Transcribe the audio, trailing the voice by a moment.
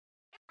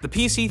The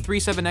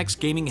PC37X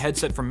gaming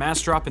headset from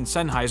Massdrop and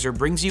Sennheiser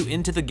brings you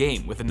into the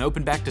game with an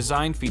open-back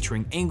design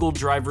featuring angled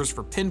drivers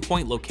for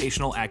pinpoint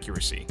locational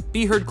accuracy.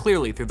 Be heard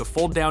clearly through the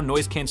fold-down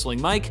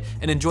noise-canceling mic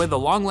and enjoy the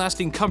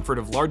long-lasting comfort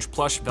of large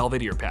plush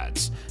velvet ear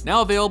pads.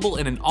 Now available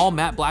in an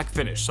all-matte black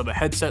finish, so the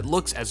headset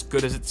looks as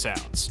good as it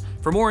sounds.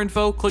 For more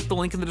info, click the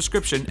link in the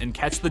description and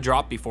catch the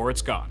drop before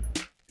it's gone.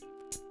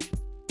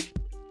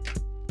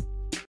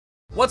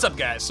 What's up,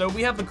 guys? So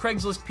we have the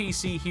Craigslist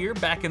PC here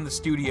back in the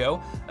studio.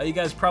 You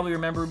guys probably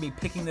remember me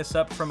picking this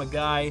up from a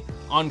guy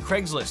on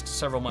Craigslist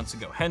several months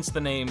ago, hence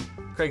the name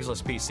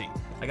Craigslist PC.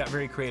 I got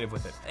very creative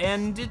with it.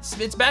 And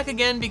it's back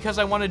again because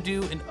I want to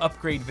do an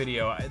upgrade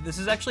video. This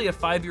is actually a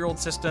 5-year-old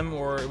system,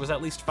 or it was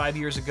at least 5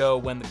 years ago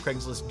when the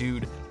Craigslist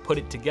dude put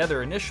it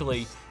together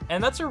initially,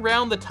 and that's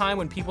around the time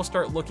when people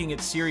start looking at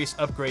serious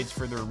upgrades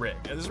for their rig.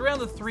 It's around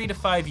the 3 to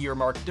 5 year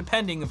mark,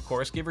 depending, of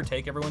course, give or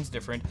take, everyone's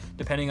different,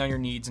 depending on your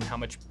needs and how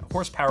much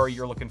horsepower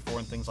you're looking for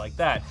and things like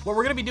that. What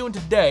we're gonna be doing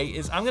today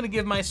is I'm gonna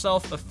give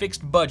myself a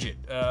fixed budget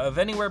of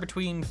anywhere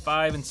between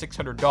 $500 and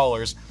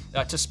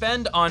 $600 to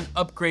spend on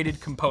upgraded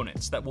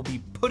components that we'll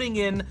be putting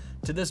in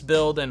to this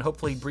build and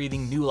hopefully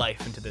breathing new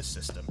life into this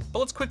system. But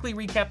let's quickly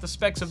recap the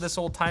specs of this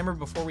old timer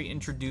before we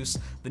introduce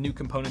the new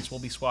components we'll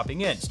be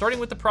swapping in. Starting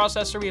with the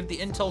processor, we have the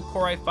Intel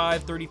Core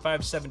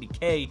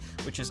i5-3570K,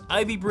 which is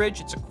Ivy Bridge.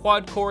 It's a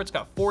quad core, it's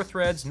got 4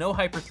 threads, no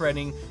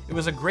hyper-threading. It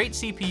was a great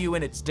CPU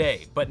in its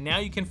day, but now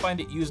you can find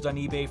it used on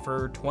eBay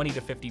for 20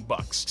 to 50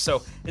 bucks.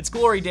 So its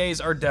glory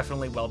days are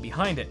definitely well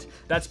behind it.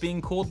 That's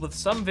being cooled with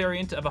some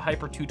variant of a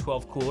Hyper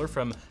 212 cooler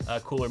from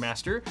Cooler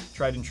Master,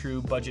 tried and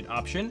true budget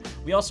option.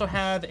 We also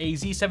have a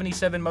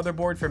Z77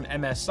 motherboard from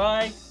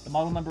MSI. The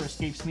model number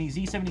escapes me,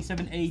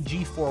 Z77A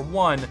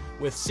G41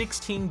 with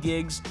 16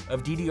 gigs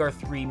of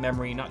DDR3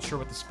 memory. Not sure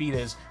what the speed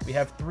is. We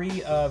have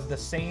 3 of the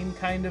same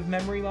kind of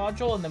memory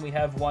module, and then we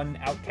have one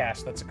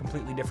Outcast that's a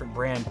completely different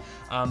brand,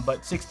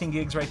 but 16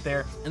 gigs right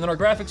there. And then our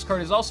graphics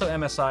card is also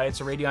MSI. It's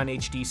a Radeon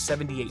HD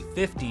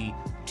 7850.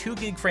 2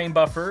 gig frame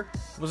buffer.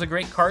 It was a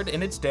great card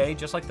in its day,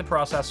 just like the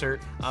processor,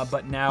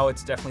 but now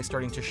it's definitely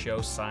starting to show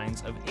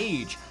signs of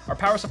age. Our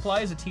power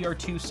supply is a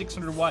TR2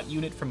 600 watt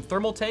unit from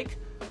Thermaltake.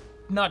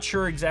 Not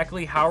sure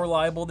exactly how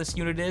reliable this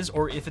unit is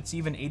or if it's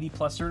even 80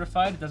 plus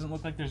certified. It doesn't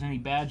look like there's any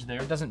badge there.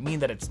 It doesn't mean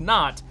that it's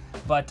not,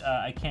 but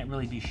I can't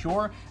really be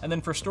sure. And then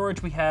for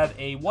storage, we have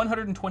a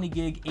 120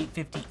 gig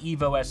 850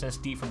 EVO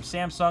SSD from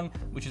Samsung,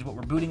 which is what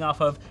we're booting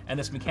off of, and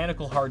this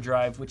mechanical hard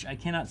drive, which I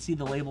cannot see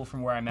the label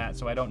from where I'm at,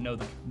 so I don't know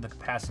the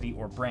capacity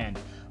or brand.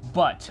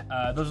 But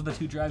those are the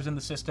 2 drives in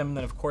the system. And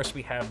then of course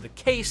we have the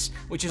case,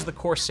 which is the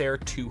Corsair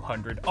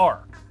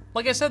 200R.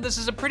 Like I said, this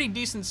is a pretty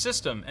decent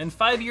system, and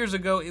 5 years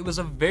ago it was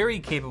a very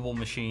capable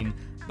machine,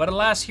 but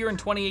alas, here in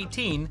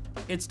 2018,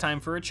 it's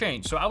time for a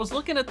change. So I was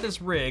looking at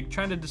this rig,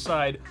 trying to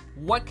decide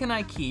what can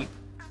I keep,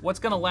 what's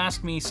gonna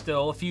last me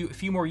still a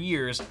few more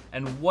years,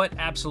 and what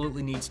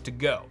absolutely needs to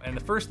go. And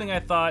the first thing I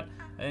thought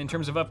in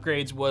terms of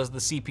upgrades was the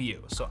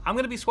CPU. So I'm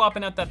gonna be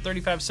swapping out that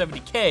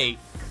 3570K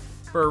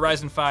for a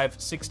Ryzen 5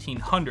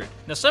 1600.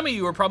 Now some of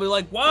you are probably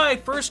like, why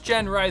 1st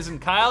gen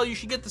Ryzen, Kyle? You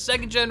should get the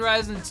 2nd gen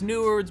Ryzen, it's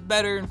newer, it's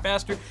better and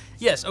faster.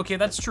 Yes, okay,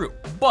 that's true,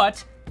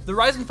 but the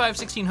Ryzen 5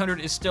 1600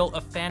 is still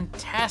a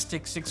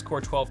fantastic 6-core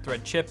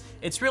 12-thread chip.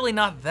 It's really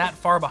not that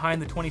far behind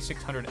the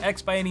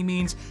 2600X by any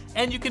means,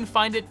 and you can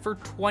find it for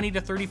 $20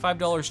 to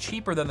 $35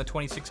 cheaper than the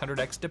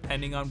 2600X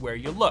depending on where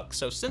you look.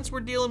 So since we're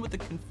dealing with a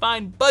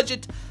confined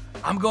budget,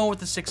 I'm going with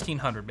the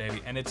 1600,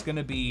 baby, and it's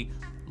gonna be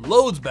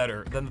loads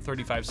better than the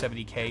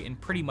 3570K in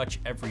pretty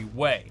much every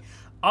way.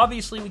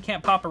 Obviously, we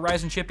can't pop a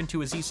Ryzen chip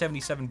into a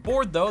Z77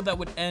 board, though. That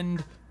would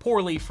end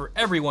poorly for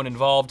everyone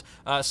involved.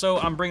 So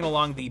I'm bringing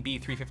along the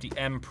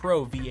B350M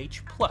Pro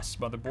VH Plus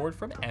motherboard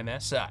from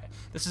MSI.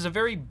 This is a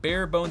very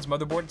bare bones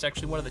motherboard. It's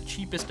actually one of the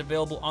cheapest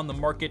available on the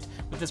market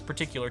with this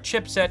particular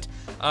chipset.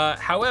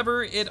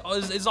 However, it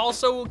is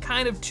also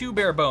kind of too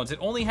bare bones. It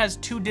only has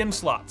 2 DIMM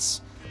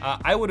slots.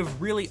 I would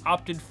have really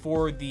opted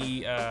for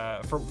the,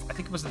 I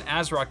think it was an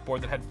ASRock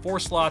board that had 4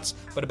 slots,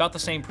 but about the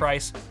same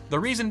price. The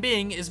reason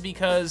being is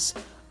because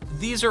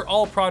these are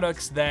all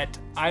products that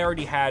I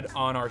already had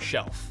on our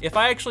shelf. If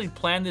I actually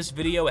planned this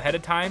video ahead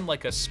of time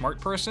like a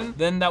smart person,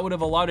 then that would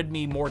have allotted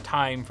me more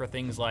time for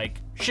things like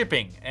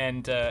shipping,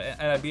 and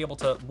I'd be able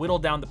to whittle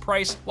down the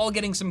price while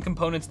getting some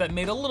components that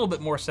made a little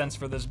bit more sense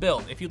for this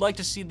build. If you'd like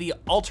to see the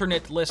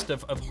alternate list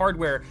of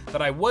hardware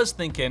that I was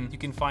thinking, you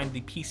can find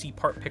the PC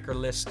part picker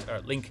list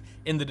link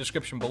in the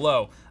description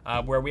below,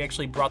 where we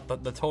actually brought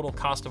the total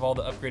cost of all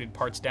the upgraded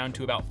parts down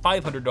to about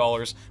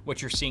 $500.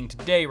 What you're seeing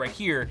today right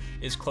here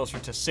is closer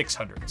to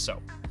 $600.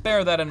 So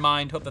bear that in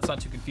mind. Hope that's not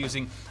too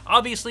confusing.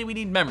 Obviously, we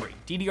need memory.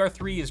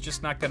 DDR3 is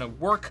just not gonna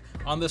work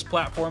on this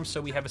platform,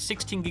 so we have a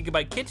 16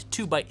 gigabyte kit,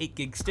 2x8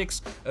 gig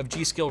sticks of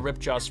G.Skill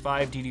Ripjaws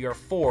 5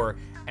 DDR4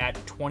 at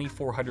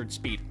 2400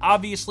 speed.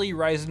 Obviously,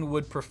 Ryzen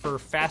would prefer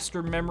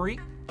faster memory,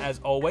 as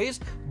always,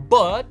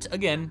 but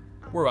again,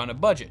 we're on a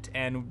budget,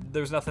 and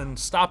there's nothing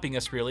stopping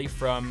us really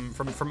from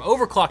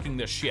overclocking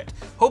this shit.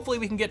 Hopefully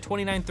we can get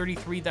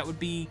 2933, that would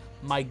be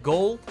my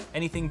goal.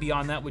 Anything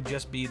beyond that would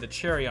just be the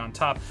cherry on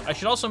top. I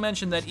should also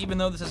mention that even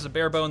though this is a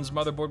bare bones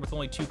motherboard with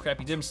only 2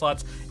 crappy DIMM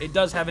slots, it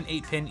does have an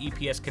 8-pin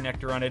EPS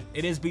connector on it.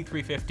 It is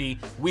B350.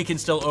 We can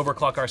still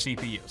overclock our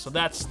CPU, so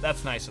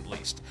that's nice at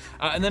least.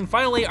 And then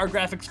finally, our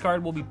graphics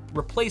card will be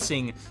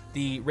replacing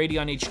the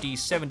Radeon HD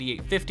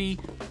 7850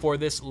 for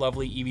this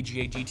lovely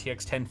EVGA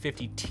GTX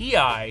 1050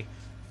 Ti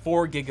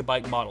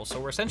 4GB model. So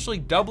we're essentially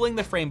doubling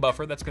the frame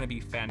buffer. That's going to be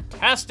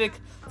fantastic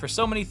for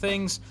so many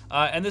things.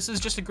 And this is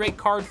just a great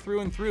card through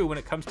and through when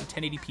it comes to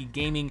 1080p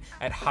gaming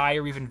at high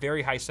or even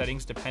very high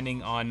settings,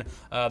 depending on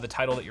the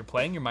title that you're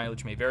playing. Your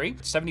mileage may vary.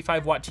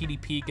 75-watt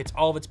TDP gets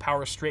all of its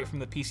power straight from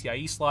the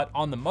PCIe slot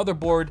on the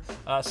motherboard.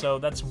 So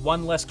that's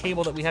one less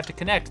cable that we have to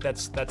connect.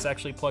 That's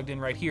actually plugged in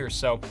right here.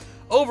 So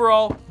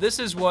overall, this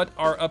is what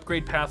our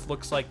upgrade path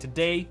looks like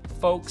today,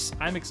 folks.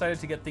 I'm excited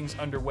to get things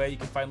underway. You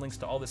can find links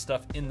to all this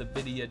stuff in the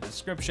video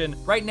description.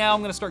 Right now,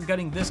 I'm gonna start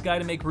gutting this guy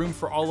to make room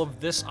for all of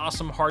this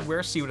awesome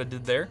hardware. See what I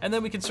did there? And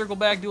then we can circle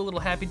back, do a little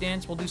happy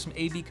dance. We'll do some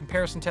A/B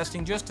comparison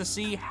testing just to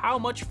see how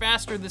much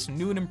faster this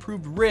new and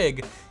improved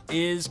rig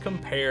is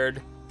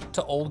compared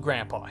to old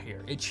grandpa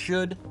here. It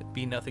should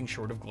be nothing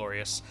short of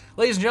glorious.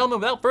 Ladies and gentlemen,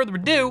 without further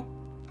ado,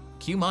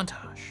 cue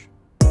montage.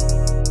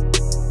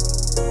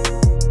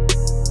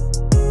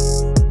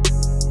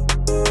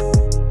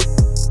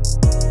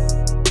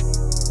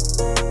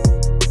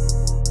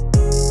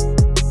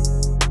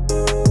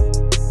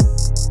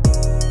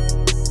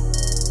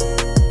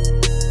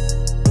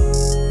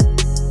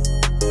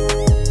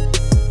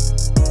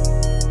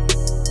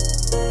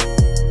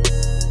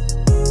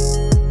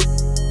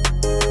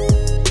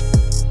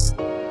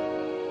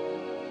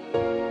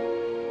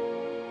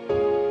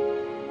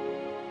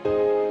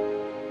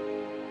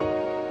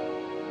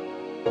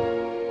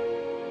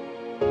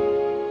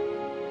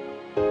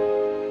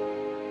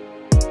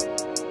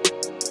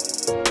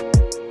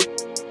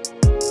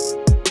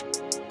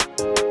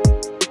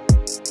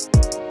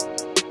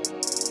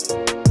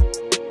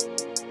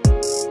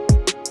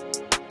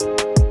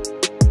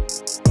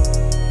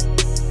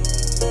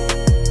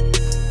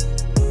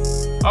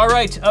 All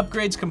right,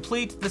 upgrade's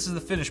complete. This is the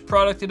finished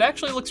product. It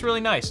actually looks really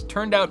nice. It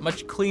turned out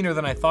much cleaner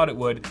than I thought it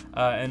would,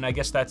 and I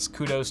guess that's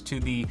kudos to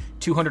the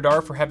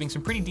 200R for having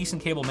some pretty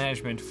decent cable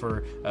management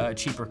for a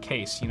cheaper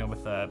case, you know,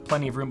 with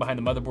plenty of room behind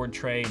the motherboard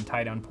tray and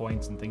tie-down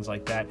points and things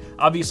like that.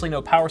 Obviously,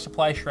 no power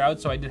supply shroud,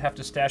 so I did have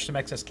to stash some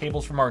excess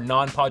cables from our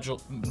non-modular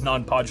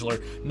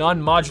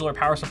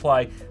power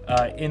supply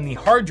in the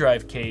hard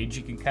drive cage.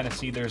 You can kind of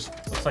see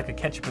looks like a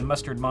ketchup and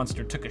mustard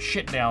monster took a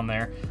shit down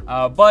there,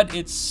 but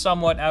it's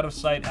somewhat out of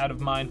sight, out of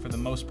mind for the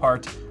most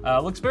part.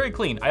 Looks very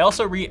clean. I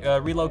also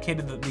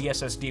relocated the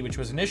SSD, which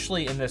was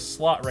initially in this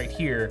slot right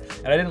here,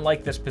 and I didn't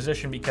like this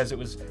position because it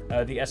was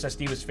the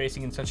SSD was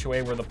facing in such a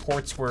way where the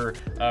ports were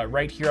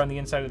right here on the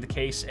inside of the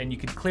case, and you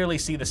could clearly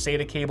see the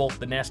SATA cable,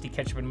 the nasty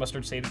ketchup and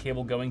mustard SATA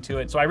cable going to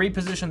it. So I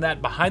repositioned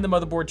that behind the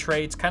motherboard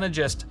tray. It's kind of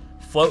just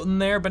floating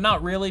there, but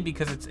not really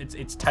because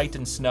it's tight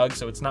and snug,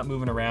 so it's not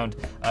moving around.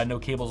 No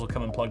cables will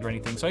come unplugged or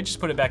anything, so I just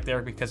put it back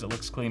there because it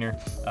looks cleaner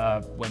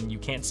when you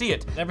can't see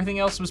it. Everything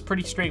else was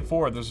pretty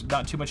straightforward. There's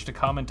not too much to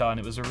comment on.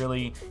 It was a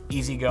really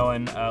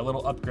easygoing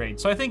little upgrade.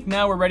 So I think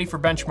now we're ready for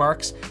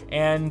benchmarks,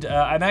 and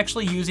I'm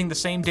actually using the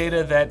same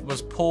data that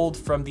was pulled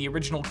from the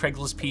original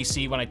Craigslist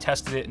PC when I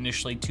tested it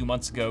initially 2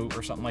 months ago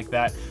or something like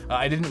that.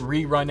 I didn't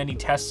rerun any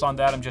tests on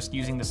that. I'm just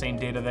using the same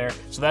data there.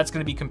 So that's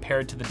going to be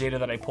compared to the data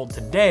that I pulled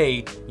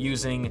today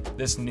using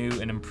this new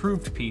and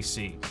improved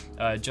PC,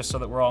 just so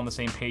that we're all on the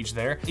same page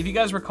there. If you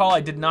guys recall, I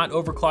did not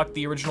overclock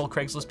the original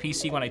Craigslist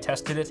PC when I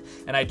tested it,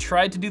 and I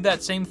tried to do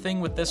that same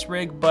thing with this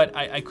rig, but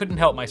I couldn't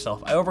help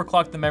myself. I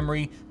overclocked the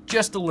memory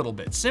just a little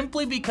bit,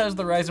 simply because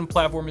the Ryzen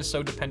platform is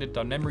so dependent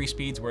on memory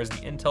speeds, whereas the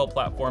Intel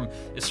platform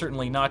is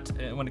certainly not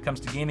when it comes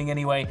to gaming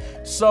anyway.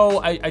 So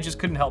I just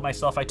couldn't help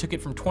myself. I took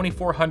it from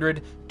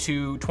 2400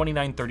 to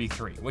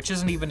 2933, which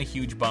isn't even a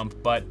huge bump,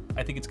 but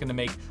I think it's gonna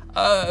make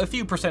a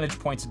few percentage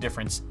points of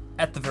difference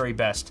at the very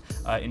best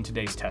in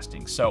today's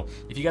testing. So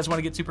if you guys want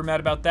to get super mad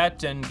about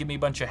that and give me a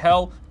bunch of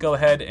hell, go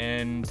ahead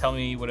and tell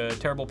me what a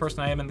terrible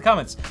person I am in the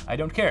comments. I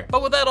don't care.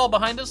 But with that all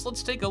behind us,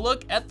 let's take a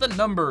look at the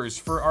numbers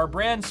for our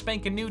brand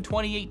spanking new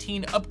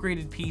 2018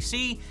 upgraded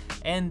PC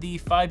and the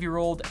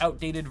 5-year-old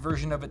outdated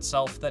version of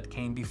itself that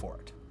came before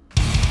it.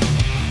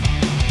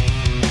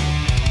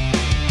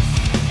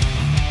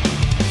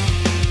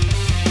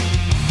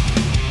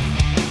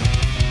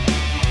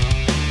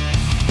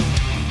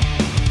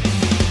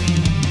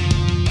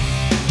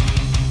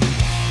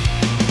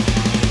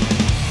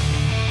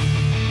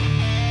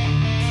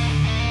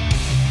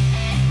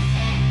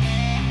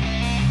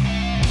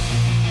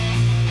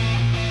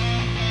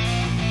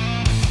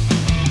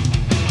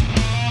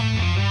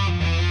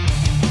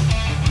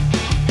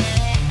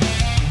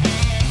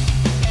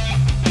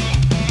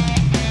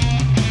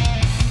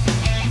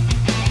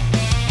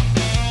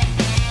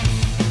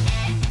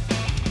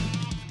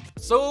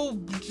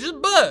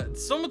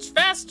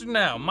 faster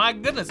now. My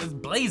goodness, it's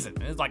blazing.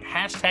 It's like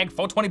hashtag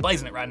 420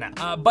 blazing it right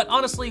now. But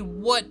honestly,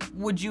 what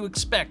would you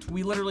expect?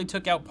 We literally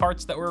took out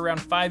parts that were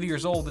around 5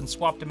 years old and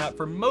swapped them out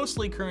for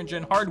mostly current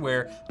gen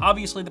hardware.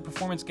 Obviously, the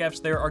performance gaps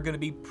there are gonna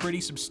be pretty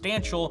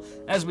substantial,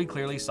 as we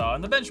clearly saw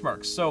in the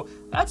benchmarks. So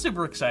that's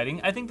super exciting.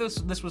 I think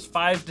this was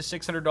 $500 to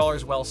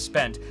 $600 well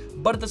spent.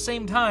 But at the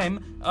same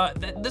time,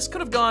 this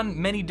could have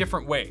gone many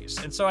different ways.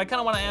 And so I kind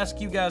of want to ask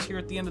you guys here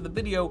at the end of the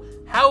video,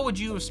 how would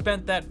you have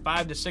spent that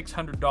 $500 to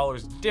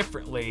 $600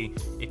 differently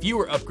if you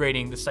were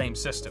upgrading the same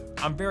system?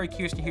 I'm very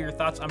curious to hear your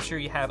thoughts. I'm sure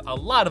you have a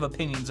lot of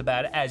opinions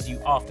about it, as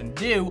you often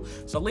do.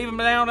 So leave them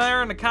down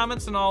there in the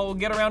comments and I'll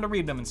get around to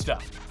reading them and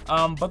stuff.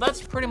 But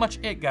that's pretty much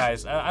it,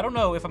 guys. I don't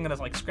know if I'm gonna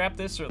like scrap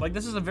this or like,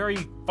 this is a very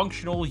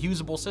functional,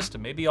 usable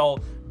system. Maybe I'll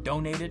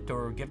donate it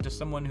or give it to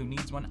someone who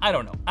needs one. I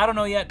don't know. I don't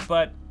know yet,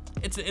 but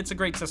it's a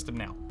great system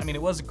now. I mean,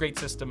 it was a great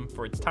system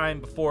for its time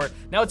before.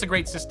 Now it's a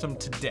great system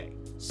today.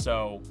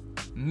 So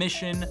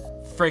mission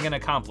friggin'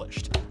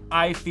 accomplished.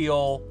 I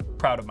feel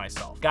proud of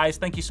myself. Guys,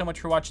 thank you so much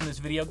for watching this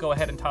video. Go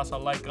ahead and toss a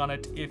like on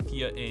it if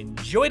you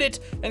enjoyed it,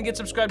 and get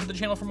subscribed to the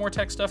channel for more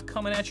tech stuff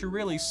coming at you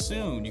really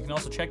soon. You can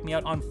also check me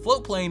out on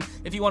FLOATPLANE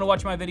if you want to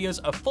watch my videos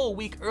a full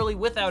week early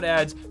without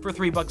ads for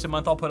 $3 a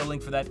month. I'll put a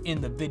link for that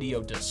in the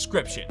video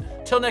description.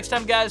 Till next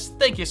time, guys,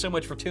 thank you so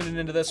much for tuning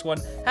into this one.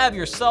 Have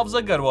yourselves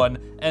a good one,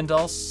 and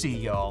I'll see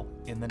y'all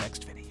in the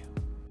next video.